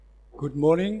Good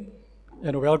morning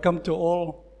and welcome to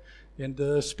all, and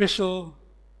a special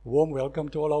warm welcome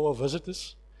to all our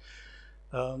visitors.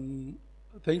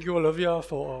 Thank you, Olivia,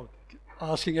 for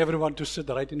asking everyone to sit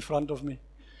right in front of me.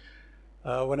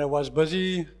 When I was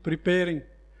busy preparing,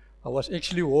 I was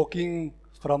actually walking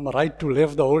from right to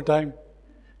left the whole time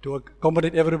to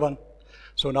accommodate everyone.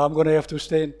 So now I'm going to have to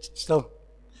stand still.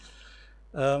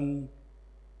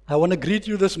 I want to greet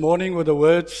you this morning with the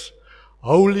words,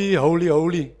 Holy, holy,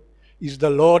 holy is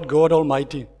the Lord God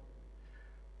Almighty,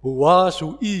 who was,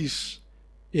 who is,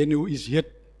 and who is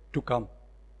yet to come.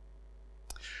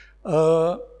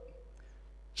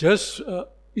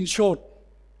 In short,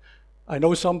 I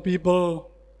know some people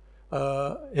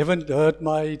haven't heard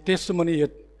my testimony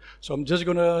yet, so I'm just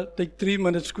going to take 3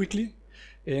 minutes quickly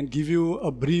and give you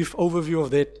a brief overview of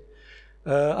that.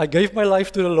 I gave my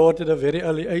life to the Lord at a very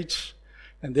early age,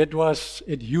 and that was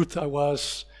at youth. I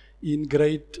was in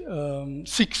grade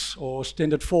 6 or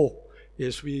standard 4,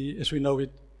 as we know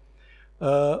it.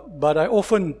 But I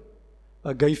often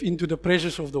gave into the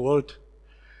pressures of the world.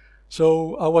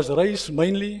 So I was raised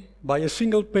mainly by a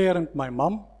single parent, my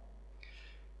mom,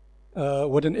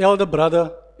 with an elder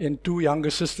brother and 2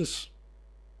 younger sisters.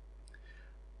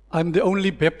 I'm the only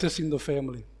Baptist in the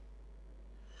family.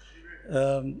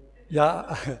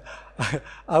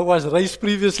 I was raised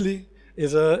previously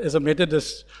as a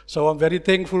Methodist, so I'm very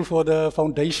thankful for the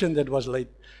foundation that was laid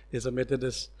as a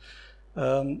Methodist.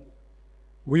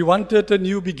 We wanted a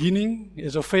new beginning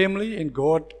as a family, and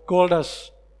God called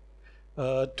us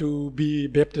to be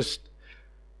Baptist.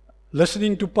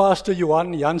 Listening to Pastor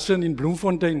Johan Jansen in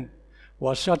Bloemfontein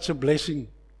was such a blessing.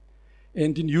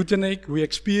 And in Utenaek, we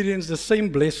experienced the same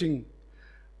blessing,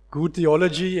 good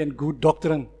theology and good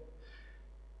doctrine.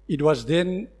 It was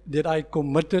then that I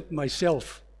committed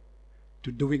myself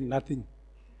to doing nothing.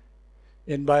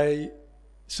 And by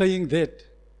saying that,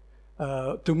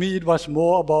 to me it was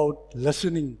more about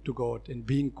listening to God and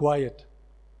being quiet.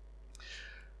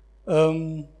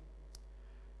 That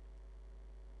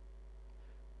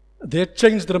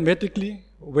changed dramatically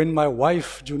when my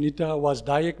wife, Junita, was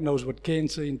diagnosed with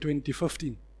cancer in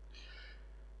 2015.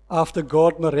 After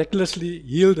God miraculously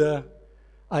healed her,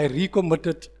 I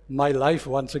recommitted my life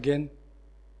once again.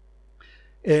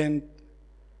 And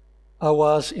I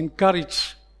was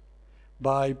encouraged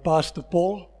by Pastor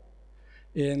Paul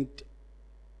and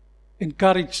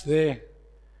encouraged there.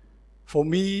 For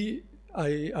me,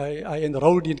 I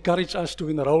encouraged us to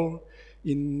enroll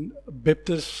in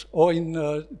Baptist or in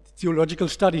theological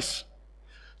studies.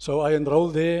 So I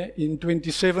enrolled there in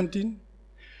 2017,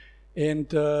 and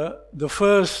the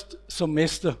first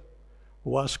semester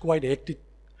was quite hectic.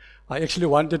 I actually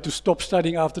wanted to stop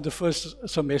studying after the first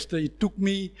semester. It took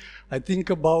me, I think,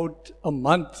 about a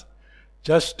month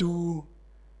just to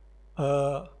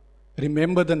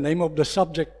remember the name of the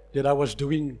subject that I was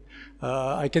doing.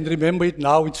 I can remember it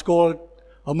now. It's called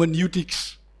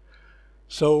hermeneutics.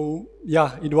 So,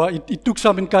 it took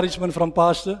some encouragement from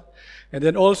Pastor. And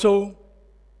then also,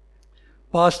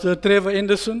 Pastor Trevor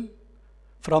Anderson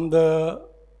from the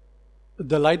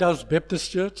Lighthouse Baptist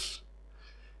Church.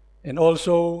 And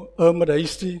also, Irma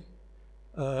Hasty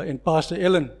and Pastor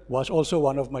Ellen was also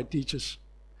one of my teachers.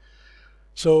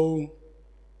 So,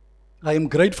 I am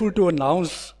grateful to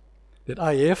announce that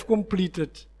I have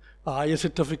completed a higher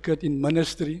certificate in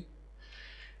ministry,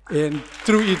 and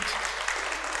through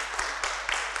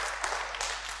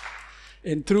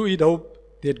it, hope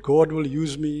that God will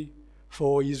use me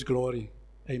for His glory.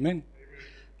 Amen.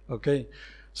 Okay.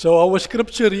 So our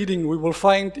scripture reading we will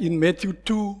find in Matthew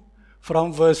 2,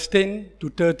 from verse 10 to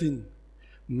 13.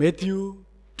 Matthew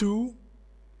 2,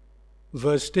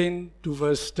 verse 10 to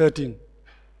verse 13.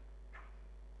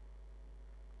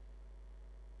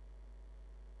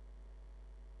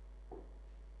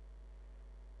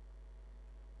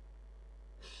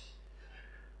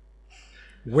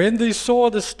 When they saw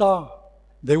the star,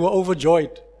 they were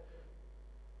overjoyed.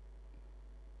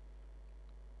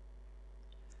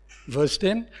 Verse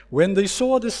 10, when they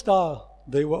saw the star,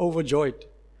 they were overjoyed.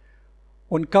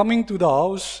 On coming to the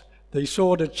house, they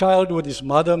saw the child with his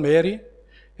mother Mary,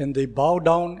 and they bowed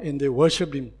down and they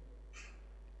worshipped him.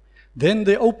 Then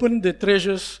they opened their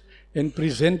treasures and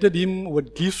presented him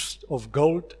with gifts of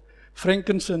gold,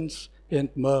 frankincense, and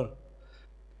myrrh.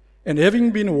 And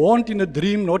having been warned in a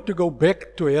dream not to go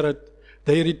back to Herod,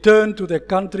 they returned to their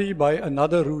country by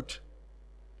another route.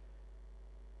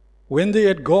 When they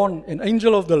had gone, an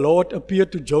angel of the Lord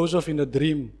appeared to Joseph in a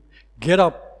dream. Get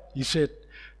up, he said.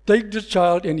 Take the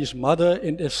child and his mother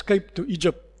and escape to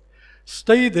Egypt.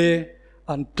 Stay there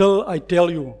until I tell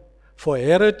you, for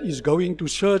Herod is going to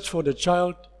search for the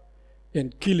child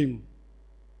and kill him.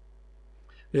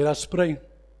 Let us pray.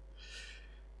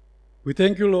 We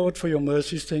thank you, Lord, for your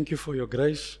mercies. Thank you for your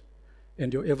grace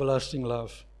and your everlasting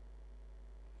love.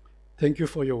 Thank you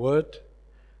for your word.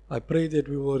 I pray that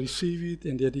we will receive it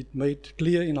and that it made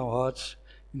clear in our hearts.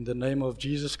 In the name of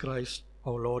Jesus Christ,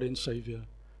 our Lord and Savior.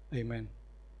 Amen.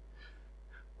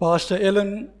 Pastor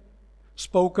Ellen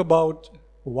spoke about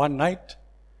one night,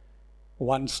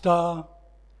 one star,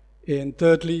 and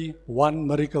thirdly, one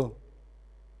miracle.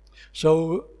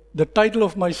 So the title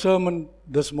of my sermon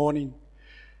this morning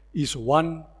is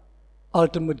One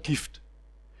Ultimate Gift.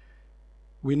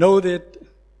 We know that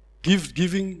gift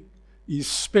giving is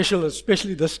special,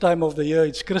 especially this time of the year.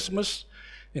 It's Christmas,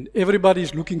 and everybody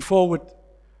is looking forward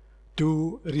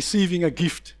to receiving a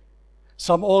gift.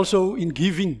 Some also in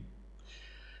giving.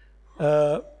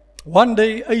 One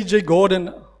day, A.J.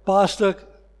 Gordon, pastor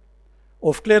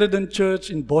of Clarendon Church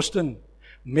in Boston,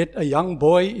 met a young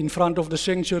boy in front of the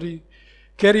sanctuary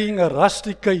carrying a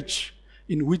rusty cage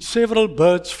in which several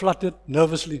birds fluttered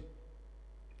nervously.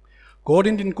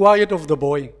 Gordon inquired of the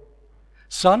boy,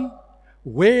 "Son,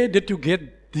 where did you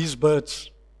get these birds?"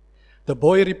 The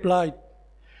boy replied,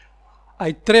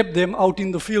 "I trapped them out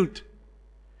in the field."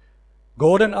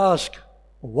 Gordon asked,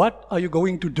 "What are you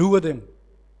going to do with them?"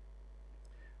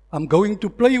 "I'm going to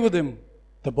play with them,"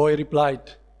 the boy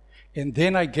replied, "and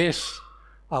then I guess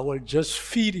I will just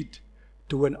feed it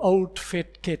to an old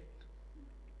fat cat."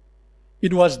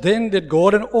 It was then that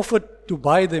Gordon offered to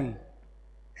buy them.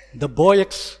 The boy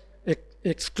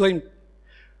exclaimed,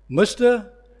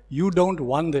 "Mister, you don't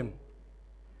want them.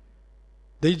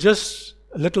 They're just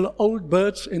little old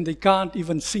birds and they can't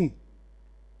even sing."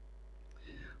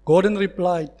 Gordon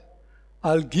replied,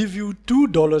 "I'll give you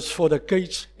 $2 for the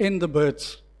cage and the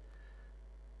birds."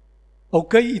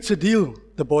 "Okay, it's a deal,"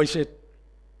 the boy said,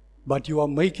 "but you are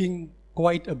making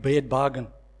quite a bad bargain."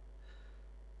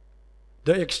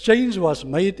 The exchange was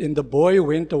made and the boy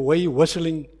went away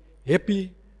whistling,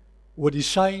 happy with his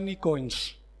shiny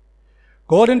coins.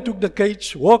 Gordon took the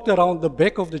cage, walked around the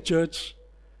back of the church,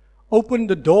 opened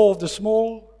the door of the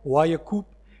small wire coop,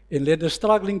 and let the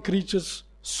struggling creatures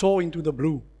soar into the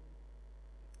blue.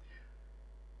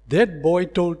 "That boy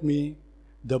told me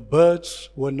the birds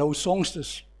were no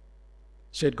songsters,"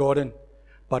 said Gordon,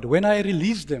 "but when I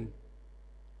released them,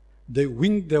 they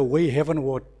winged their way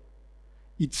heavenward.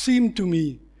 It seemed to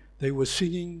me they were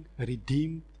singing,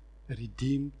 'Redeemed,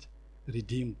 redeemed,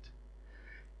 redeemed.'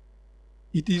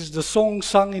 It is the song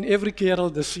sung in every carol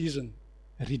this season,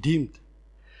 'Redeemed.'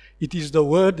 It is the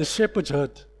word the shepherds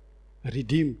heard,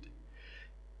 'Redeemed.'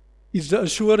 It's the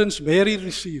assurance Mary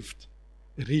received,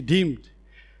 'Redeemed.'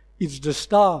 It's the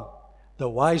star the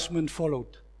wise men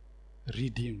followed,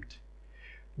 'Redeemed.'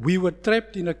 We were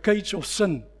trapped in a cage of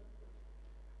sin,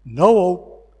 no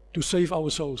hope to save our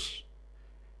souls.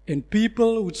 And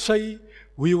people would say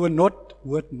we were not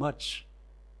worth much.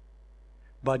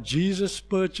 But Jesus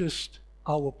purchased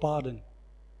our pardon.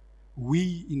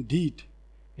 We indeed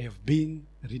have been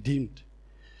redeemed.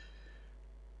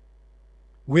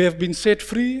 We have been set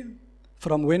free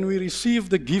from when we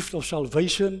received the gift of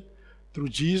salvation through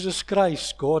Jesus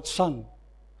Christ, God's Son,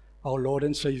 our Lord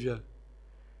and Savior.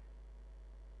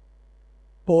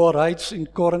 Paul writes in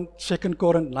 2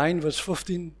 Corinthians 9 verse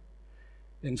 15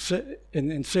 and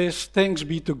says, "Thanks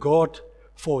be to God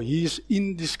for His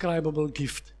indescribable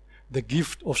gift, the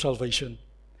gift of salvation."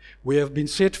 We have been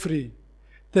set free.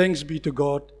 Thanks be to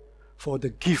God for the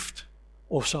gift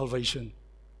of salvation.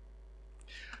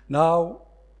 Now,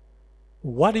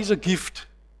 what is a gift?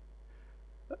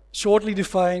 Shortly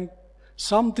defined,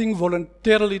 something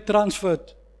voluntarily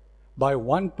transferred by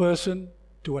one person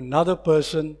to another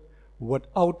person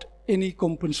without any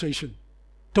compensation,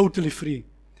 totally free.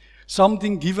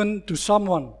 Something given to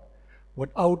someone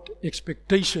without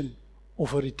expectation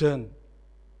of a return.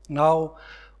 Now,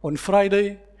 on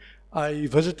Friday, I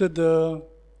visited the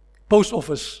post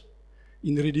office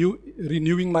in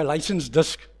renewing my license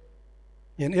disc.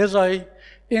 And as I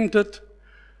entered,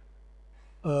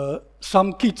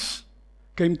 some kids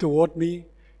came toward me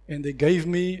and they gave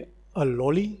me a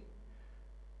lolly,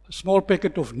 a small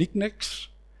packet of knickknacks,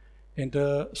 and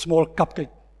a small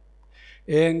cupcake.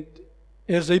 And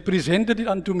as they presented it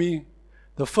unto me,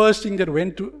 the first thing that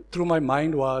went through my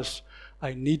mind was,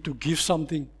 I need to give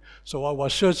something. So I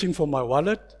was searching for my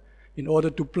wallet in order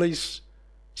to place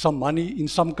some money in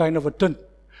some kind of a tin.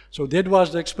 So that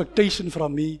was the expectation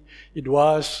from me. It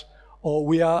was,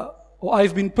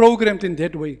 I've been programmed in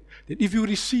that way, that if you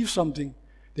receive something,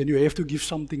 then you have to give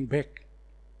something back.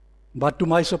 But to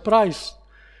my surprise,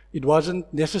 it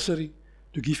wasn't necessary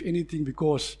to give anything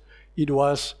because it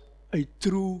was a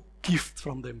true gift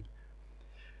from them.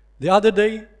 The other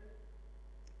day,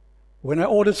 when I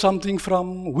ordered something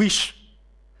from Wish,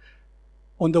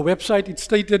 on the website it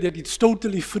stated that it's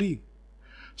totally free.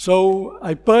 So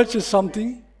I purchased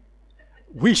something,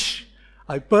 Wish.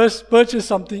 I purchased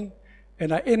something,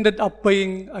 and I ended up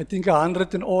paying, I think,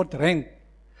 100 and odd rand.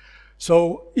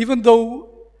 So even though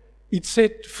it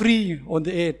said free on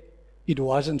the ad, it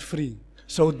wasn't free.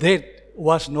 So that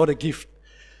was not a gift.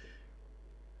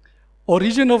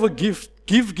 Origin of a gift,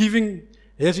 gift-giving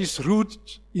has its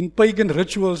roots in pagan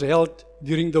rituals held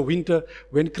during the winter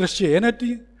when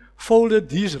Christianity folded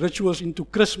these rituals into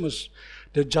Christmas.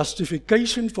 The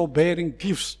justification for bearing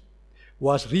gifts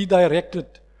was redirected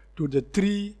to the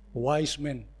 3 wise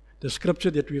men, the scripture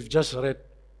that we've just read,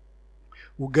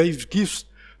 who gave gifts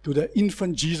to the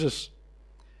infant Jesus.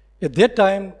 At that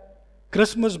time,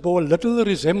 Christmas bore little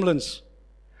resemblance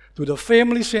to the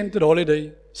family-centered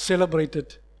holiday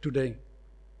celebrated today.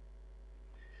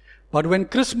 But when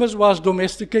Christmas was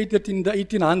domesticated in the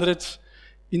 1800s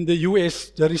in the US,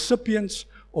 the recipients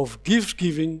of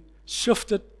gift-giving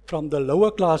shifted from the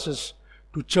lower classes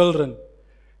to children.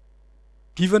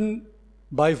 Given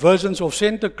by versions of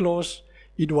Santa Claus,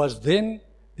 it was then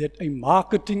that a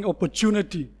marketing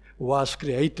opportunity was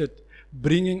created,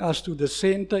 bringing us to the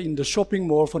Santa in the shopping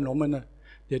mall phenomena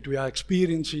that we are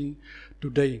experiencing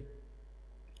today.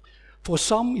 For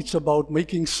some, it's about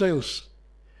making sales.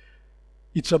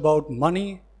 It's about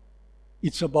money.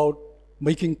 It's about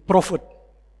making profit.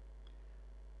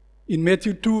 In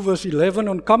Matthew 2, verse 11,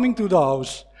 on coming to the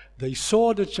house, they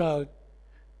saw the child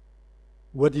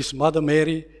with his mother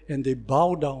Mary, and they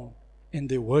bowed down and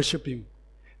they worshiped him.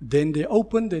 Then they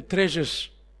opened their treasures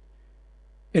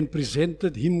and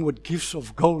presented him with gifts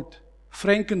of gold,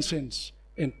 frankincense,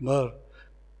 and myrrh.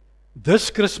 This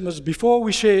Christmas, before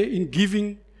we share in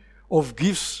giving of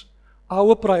gifts,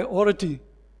 our priority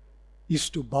is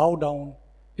to bow down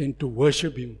and to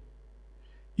worship him.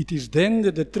 It is then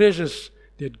that the treasures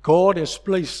that God has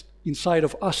placed inside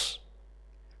of us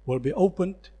will be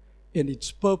opened and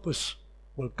its purpose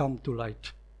will come to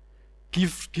light.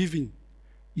 Giving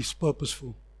is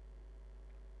purposeful.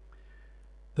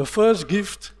 The first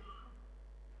gift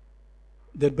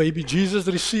that baby Jesus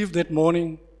received that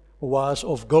morning was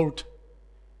of gold.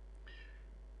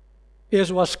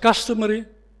 As was customary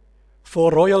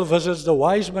for royal visits, the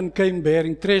wise men came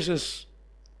bearing treasures,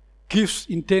 gifts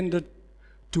intended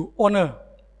to honor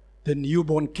the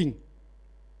newborn king.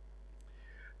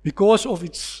 Because of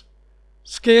its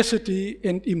scarcity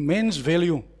and immense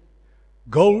value,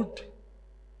 gold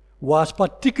was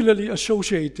particularly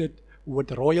associated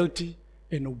with royalty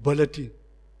and nobility.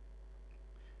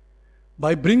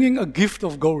 By bringing a gift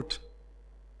of gold,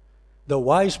 the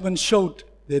wise men showed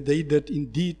that they did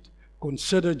indeed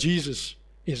consider Jesus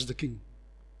as the king.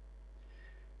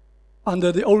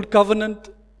 Under the Old Covenant,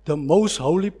 the most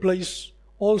holy place,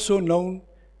 also known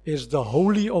as the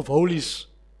Holy of Holies,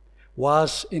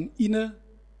 was an inner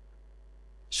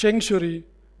sanctuary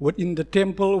within the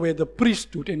temple where the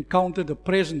priest would encounter the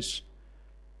presence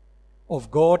of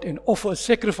God and offer a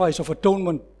sacrifice of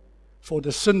atonement for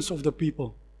the sins of the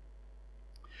people.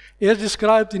 As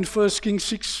described in 1 Kings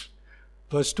 6,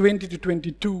 verse 20 to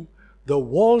 22, the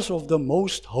walls of the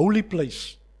most holy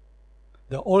place,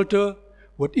 the altar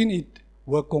within it,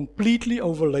 were completely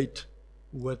overlaid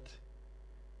with,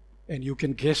 and you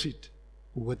can guess it,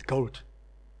 with gold.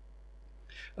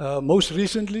 Most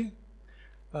recently,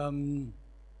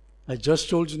 I just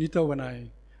told Junita when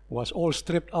I was all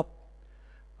strapped up,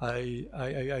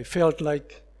 I felt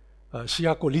like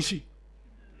Siya Kolisi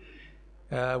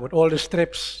with all the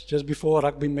straps just before a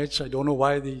rugby match. I don't know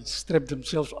why they strapped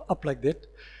themselves up like that.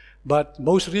 But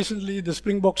most recently, the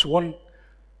Springboks won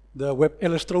the Webb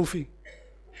Ellis Trophy.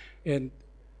 And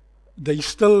they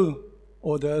still,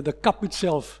 or the cup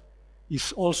itself,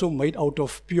 is also made out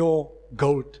of pure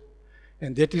gold.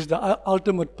 And that is the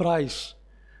ultimate prize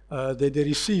that they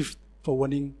received for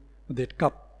winning that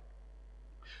cup.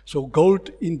 So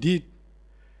gold, indeed,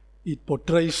 it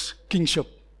portrays kingship.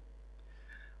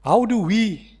 How do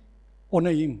we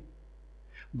honor him?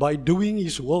 By doing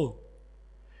his will,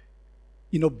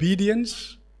 in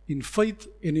obedience, in faith,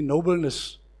 and in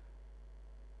nobleness,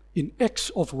 in acts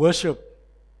of worship.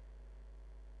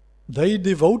 They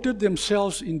devoted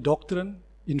themselves in doctrine,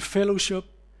 in fellowship,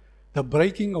 the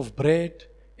breaking of bread,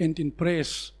 and in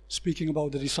prayers, speaking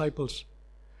about the disciples.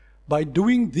 By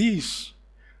doing these,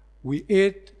 we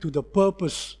add to the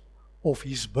purpose of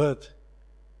his birth.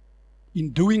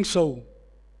 In doing so,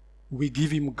 we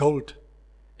give him gold,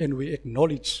 and we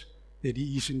acknowledge that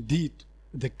he is indeed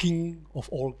the King of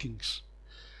all kings.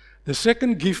 The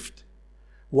second gift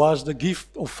was the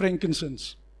gift of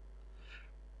frankincense.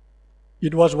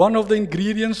 It was one of the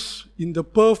ingredients in the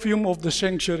perfume of the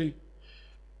sanctuary.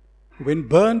 When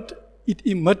burnt, it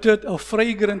emitted a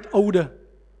fragrant odor,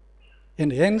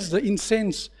 and hence the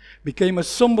incense became a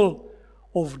symbol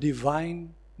of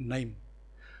divine name.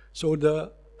 So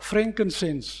the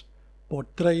frankincense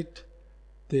portrayed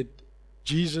that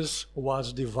Jesus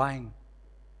was divine.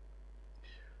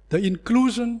 The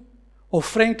inclusion of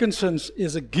frankincense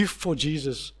as a gift for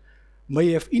Jesus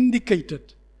may have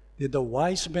indicated that the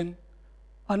wise men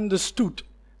understood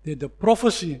that the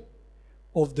prophecy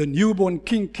of the newborn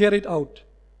king carried out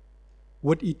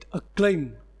with it a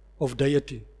claim of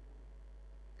deity.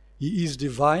 He is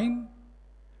divine,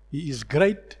 he is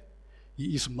great,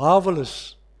 he is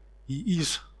marvelous, he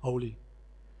is holy.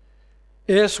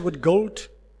 As with gold,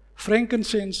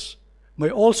 frankincense may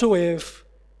also have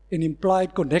an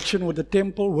implied connection with the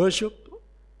temple worship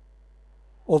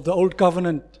of the Old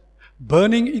Covenant.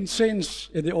 Burning incense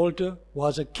at the altar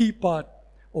was a key part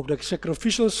of the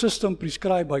sacrificial system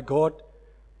prescribed by God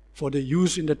for the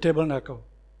use in the tabernacle.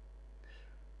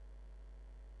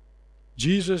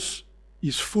 Jesus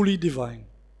is fully divine.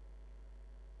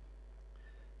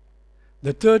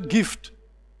 The third gift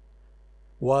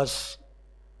was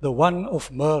the one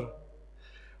of myrrh,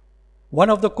 one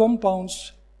of the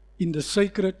compounds in the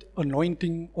sacred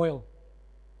anointing oil,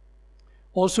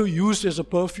 also used as a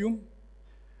perfume,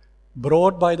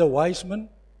 brought by the wise men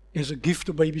as a gift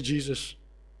to baby Jesus.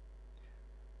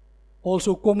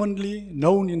 Also commonly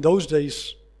known in those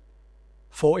days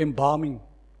for embalming,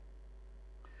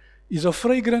 is a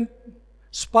fragrant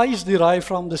spice derived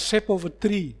from the sap of a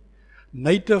tree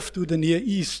native to the Near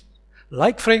East.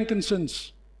 Like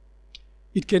frankincense,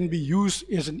 it can be used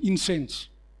as an incense.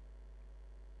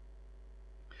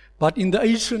 But in the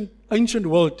ancient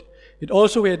world, it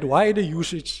also had wider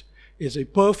usage as a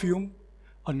perfume,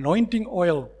 anointing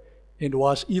oil, and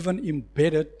was even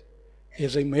embedded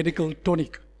as a medical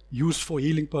tonic used for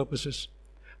healing purposes.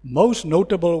 Most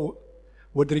notable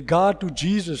with regard to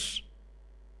Jesus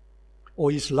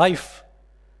or his life,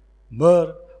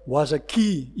 myrrh was a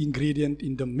key ingredient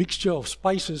in the mixture of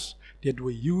spices that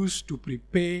were used to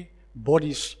prepare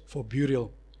bodies for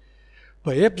burial.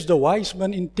 Perhaps the wise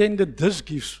men intended this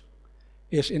gift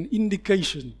as an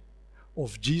indication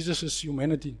of Jesus'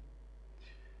 humanity.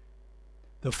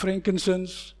 The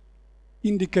frankincense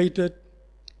indicated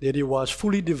that he was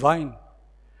fully divine,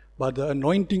 but the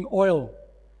anointing oil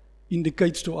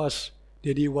indicates to us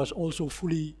that he was also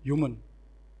fully human.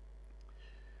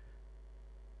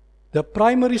 The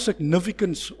primary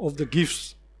significance of the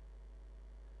gifts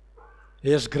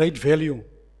has great value.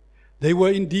 They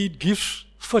were indeed gifts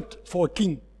fit for a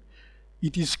king.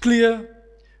 It is clear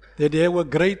that there were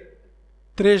great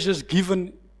treasures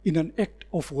given in an act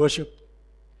of worship.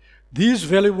 These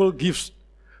valuable gifts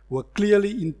were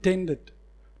clearly intended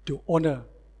to honor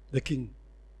the king.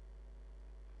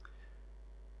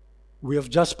 We have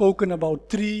just spoken about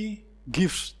 3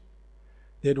 gifts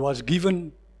that was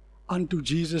given unto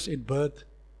Jesus at birth,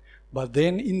 but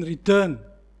then in return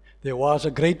there was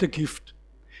a greater gift,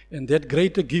 and that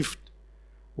greater gift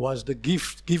was the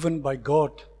gift given by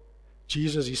God,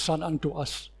 Jesus his Son, unto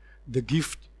us, the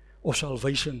gift of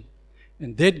salvation.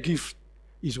 And that gift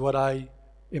is what I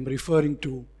am referring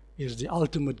to as the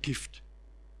ultimate gift.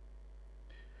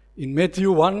 In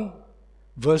Matthew 1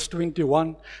 verse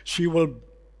 21, she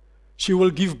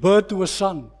will give birth to a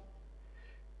son,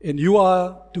 and you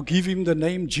are to give him the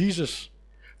name Jesus,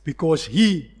 because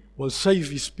he will save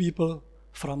his people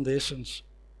from their sins.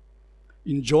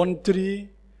 In John 3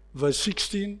 verse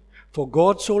 16, for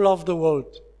God so loved the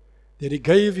world that he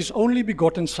gave his only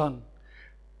begotten Son,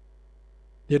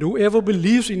 that whoever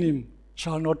believes in him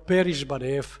shall not perish but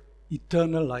have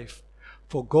eternal life.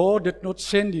 For God did not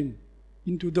send him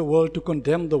into the world to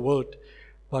condemn the world,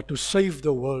 but to save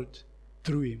the world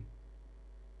through him.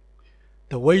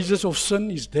 The wages of sin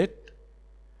is death,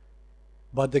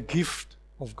 but the gift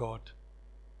of God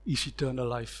is eternal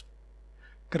life.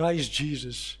 Christ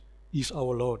Jesus is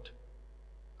our Lord.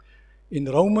 In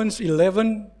Romans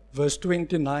 11 verse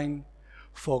 29,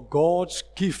 for God's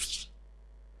gifts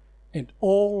and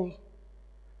all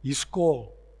his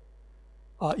call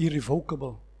are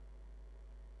irrevocable.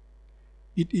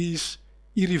 It is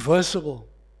irreversible.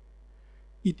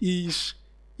 It is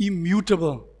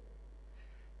immutable.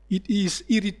 It is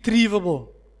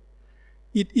irretrievable.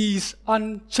 It is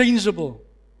unchangeable.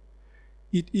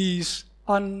 It is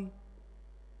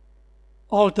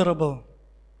unalterable.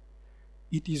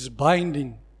 It is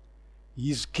binding.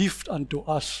 His gift unto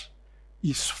us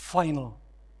is final.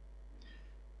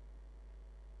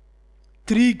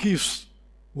 3 gifts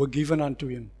were given unto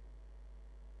him.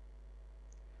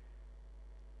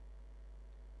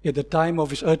 at the time of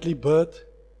his earthly birth,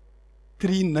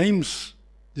 3 names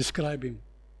describe him.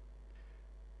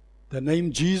 The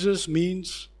name Jesus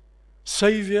means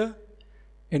Savior,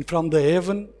 and from the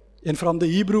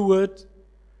Hebrew word,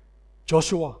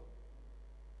 Joshua.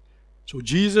 So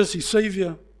Jesus is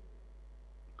Savior.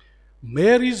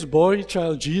 Mary's boy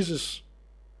child Jesus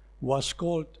was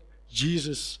called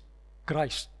Jesus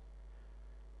Christ.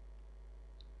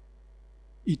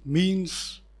 It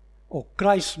means, or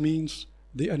Christ means,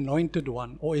 the anointed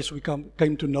one, or as we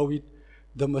came to know it,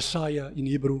 the Messiah in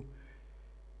Hebrew.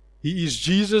 He is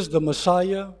Jesus the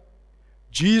Messiah.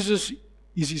 Jesus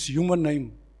is his human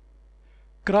name.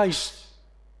 Christ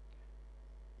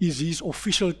is his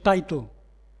official title.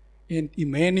 And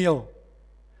Emmanuel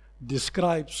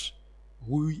describes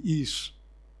who he is.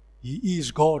 He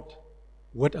is God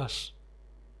with us.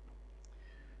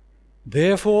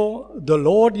 Therefore, the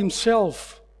Lord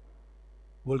himself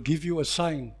will give you a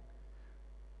sign.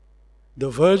 The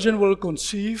virgin will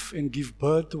conceive and give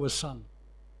birth to a son,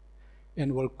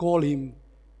 and will call him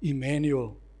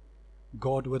Emmanuel,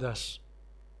 God with us.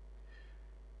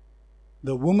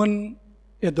 The woman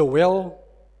at the well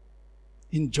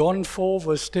in John 4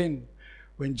 verse 10,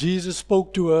 when Jesus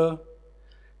spoke to her,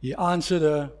 he answered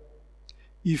her,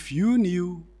 "If you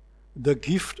knew the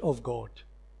gift of God,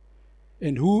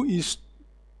 and who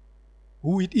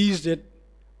it is that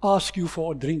asks you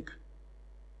for a drink,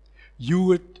 you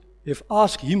would have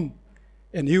asked him,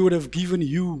 and he would have given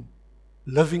you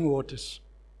living waters."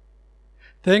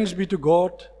 Thanks be to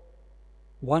God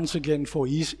once again for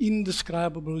his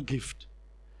indescribable gift.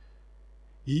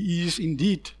 He is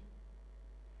indeed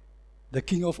the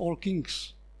King of all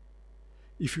kings.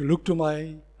 If you look to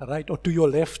my right or to your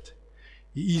left,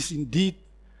 he is indeed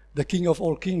the King of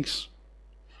all kings.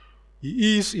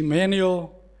 He is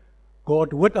Emmanuel,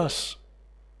 God with us.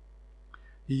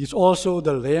 He is also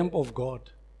the Lamb of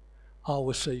God,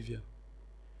 our Savior.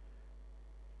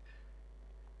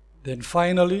 Then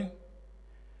finally,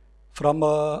 from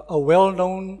a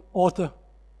well-known author,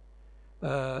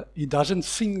 he doesn't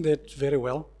sing that very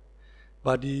well,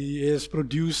 but he has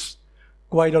produced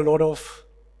quite a lot of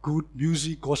good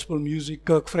music, gospel music,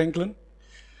 Kirk Franklin.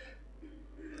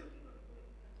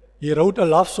 He wrote a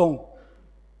love song,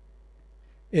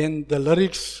 and the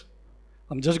lyrics,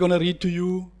 I'm just going to read to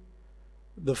you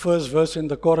the first verse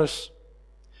and the chorus.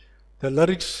 The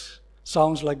lyrics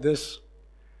sounds like this: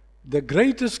 "The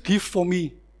greatest gift for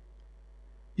me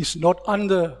is not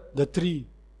under the tree,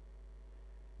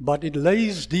 but it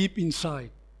lays deep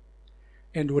inside,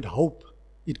 and with hope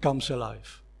it comes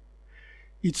alive.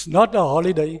 It's not a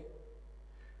holiday,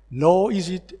 nor is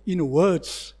it in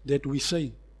words that we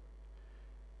say,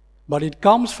 but it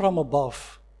comes from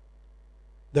above.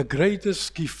 The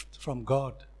greatest gift from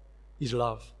God is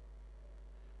love."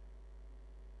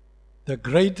 The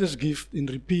greatest gift, in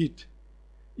repeat,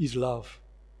 is love.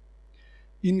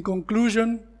 In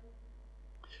conclusion,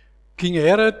 King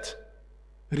Herod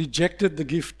rejected the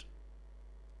gift.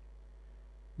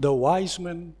 The wise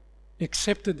men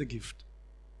accepted the gift.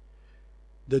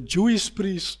 The Jewish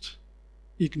priests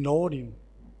ignored him.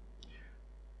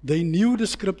 They knew the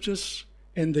scriptures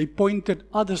and they pointed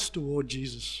others toward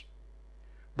Jesus.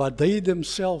 But they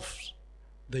themselves,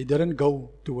 they didn't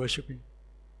go to worship him.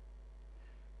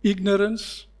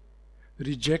 Ignorance,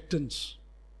 rejectance,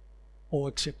 or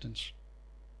acceptance.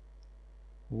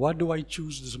 What do I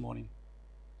choose this morning?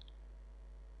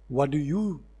 What do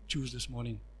you choose this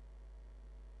morning?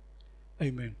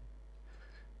 Amen.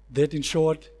 That, in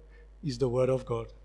short, is the word of God.